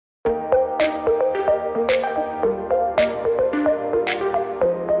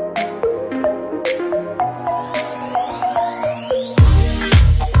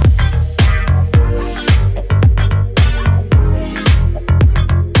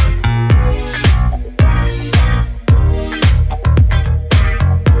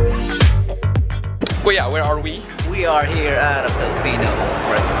Well, yeah, where are we? We are here at a Filipino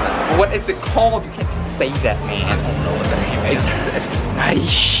restaurant. What is it called? You can't say that, man. I don't know what the name is.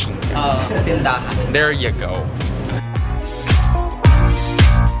 Nice. Tindahan. There you go.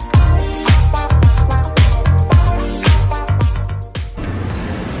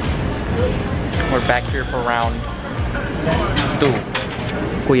 We're back here for round 2.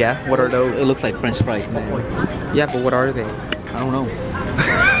 Kuya, what are those? It looks like French fries, man. Yeah, but what are they? I don't know.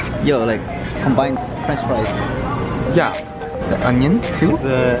 Yo, like combines French fries. Yeah. Is it onions too?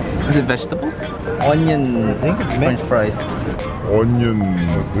 Is it vegetables? onion French fries. Onion, I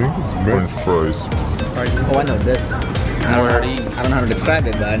think it's French fries. Oh, I know this. I don't know how to describe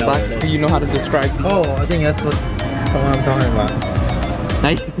it, but I know what it But is. do you know how to describe these? Oh, I think that's what I'm talking about.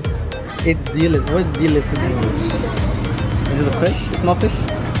 Nice. It's delis. What's delis in English? Is it a fish? Small fish?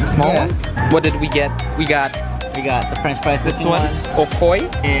 The small Yeah. ones? What did we get? We got We got the French fries. this one, okoi,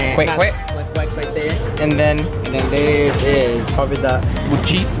 And wait, right there. and then And then this is Probably that.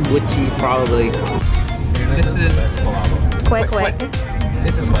 buchi. Gucci, probably. This is Quick.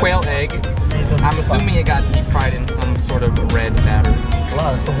 This is quail egg. I'm assuming it got deep fried in some sort of red batter.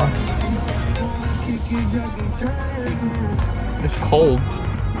 Wow, that's so much. It's cold.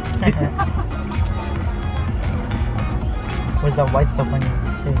 Where's that white stuff on your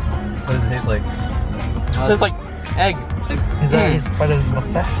cake? What does it taste like? It tastes like egg. Is that his part of his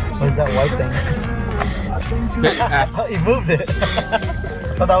mustache? Or is that white thing? He moved it. I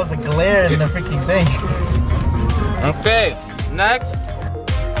thought that was a glare in the freaking thing. Okay, next.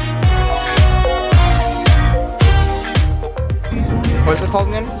 What's it called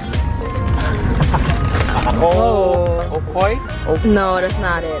again? Oh. Okoi? No, that's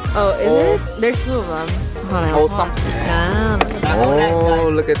not it. Oh, is it? There's 2 of them. Hold on. Oh, something. Ah. Oh,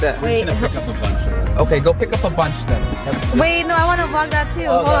 look at that. Wait. Okay, go pick up a bunch then. Wait, no, I want to vlog that too.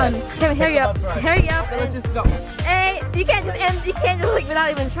 Hold on. Kevin, hurry up. Hurry up. Let's just go. Hey, you can't just end. You can't just like without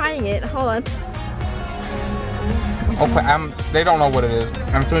even trying it. Hold on. Okay, they don't know what it is.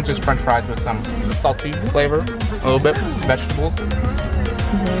 I'm doing just French fries with some salty flavor, a little bit, vegetables. Do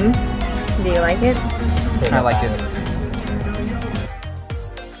you like it? I like it.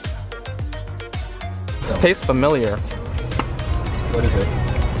 This tastes familiar. What is it?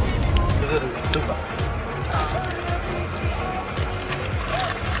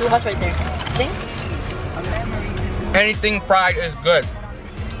 Too much right there. Think? Anything fried is good,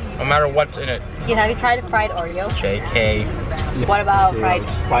 no matter what's in it. Have you tried fried Oreo? JK. What about fried?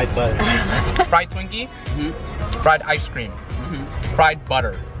 Fried butter. Fried Twinkie, fried ice cream, fried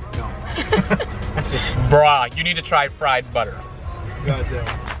butter. Bruh, you need to try fried butter. Goddamn.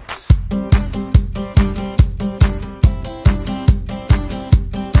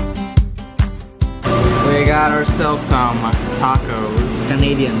 We got ourselves some tacos.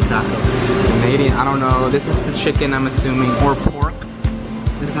 Canadian taco. Canadian, I don't know. This is the chicken, I'm assuming, or pork.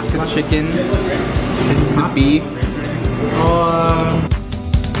 This is the chicken. This is the beef.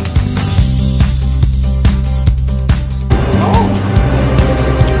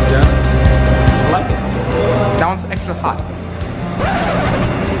 Yeah. I like it. That one's extra hot.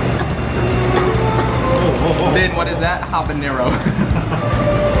 Then what is that? Habanero.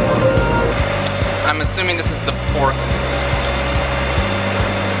 I'm assuming this is the pork.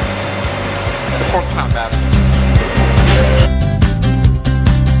 The pork's not bad.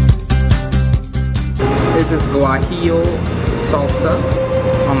 This is guajillo salsa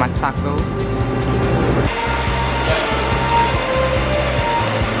on my taco.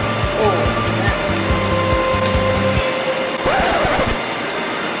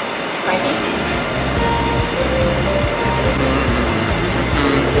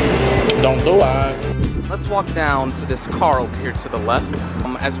 Don't do it. Let's walk down to this car over here to the left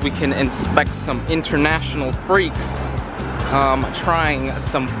as we can inspect some international freaks trying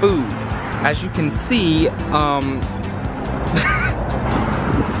some food. As you can see,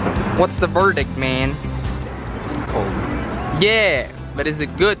 what's the verdict, man? Cold. Yeah, but is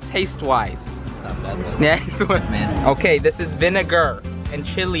it good taste-wise? Not bad, but Yeah, it's what, man. Okay, this is vinegar and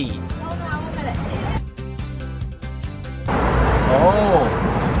chili. Oh,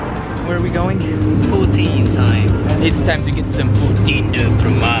 where are we going? Poutine time. It's time to get some poutine de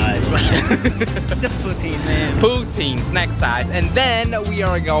fromage. Just poutine, man. Poutine, snack size. And then we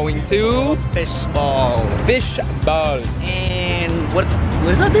are going to Fish ball. fish balls. And what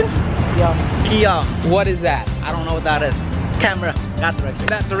is that then? Yeah. Kia. What is that? I don't know what that is. Camera. That direction.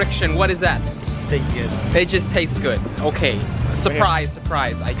 That direction, what is that? Take it. It just tastes good. Okay. Surprise,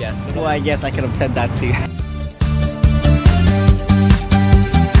 surprise, I guess. Well, I guess I could have said that too.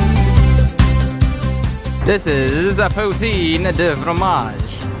 This is a poutine de fromage.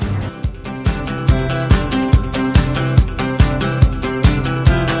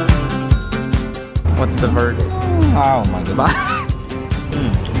 What's the verdict? Oh my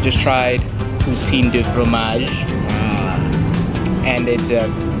god. We just tried poutine de fromage. And it's a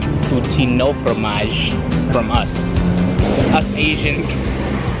poutine no fromage from us. Us Asians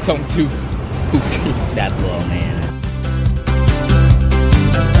don't do poutine that well, man.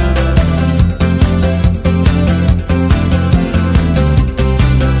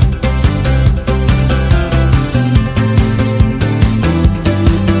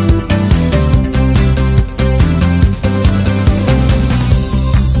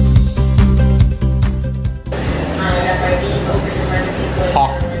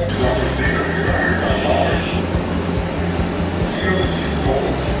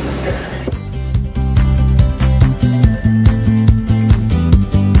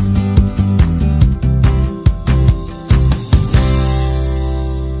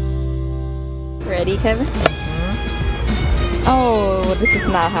 Ready, Kevin? Oh, this is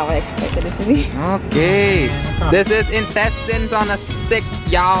not how I expected it to be. Okay. This is intestines on a stick,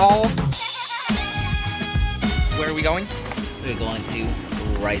 y'all. Where are we going? We're going to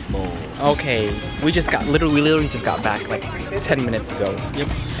rice bowl. Okay. We literally just got back like 10 minutes ago. Yep.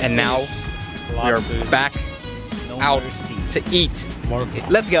 And now we are back out to eat.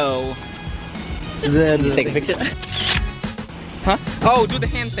 Let's go. Take a picture. Huh? Oh, do the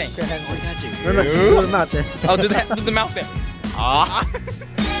hand thing. No, do the mouth there. Oh, do the mouth thing. Ah.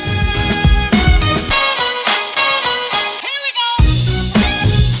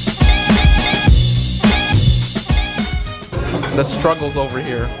 The struggle's over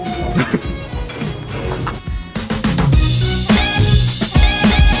here.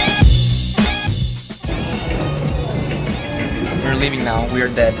 We're leaving now. We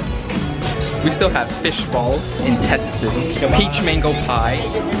are dead. We still have fish balls, intestines, peach mango pie,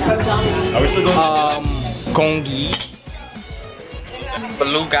 Are we still going? gongi,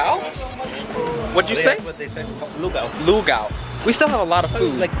 lugao. What'd you say? What they said? Lugao. Lugao. We still have a lot of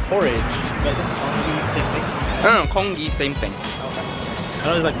food. Like porridge. No, kongi, same thing.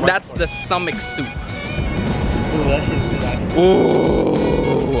 That's the stomach soup. Ooh, that shit's good.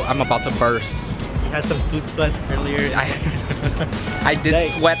 Ooh, I'm about to burst. You had some food sweats earlier. I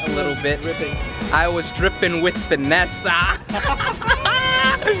did sweat a little bit. Dripping. I was dripping with finesse.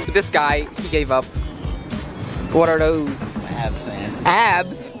 This guy, he gave up. What are those? Abs, man.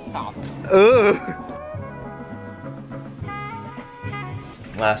 Abs? Ugh.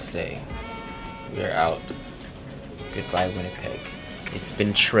 Last day. We are out. Goodbye, Winnipeg. It's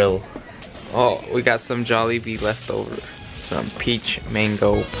been trill. Oh, we got some Jollibee left over. Some peach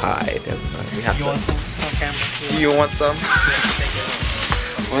mango pie. We have some. Do you want some?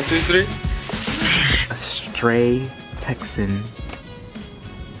 1, 2, 3. A stray Texan.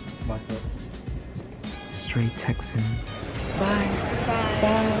 Stray Texan. Bye.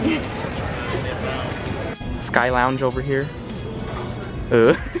 Bye. Sky Lounge over here.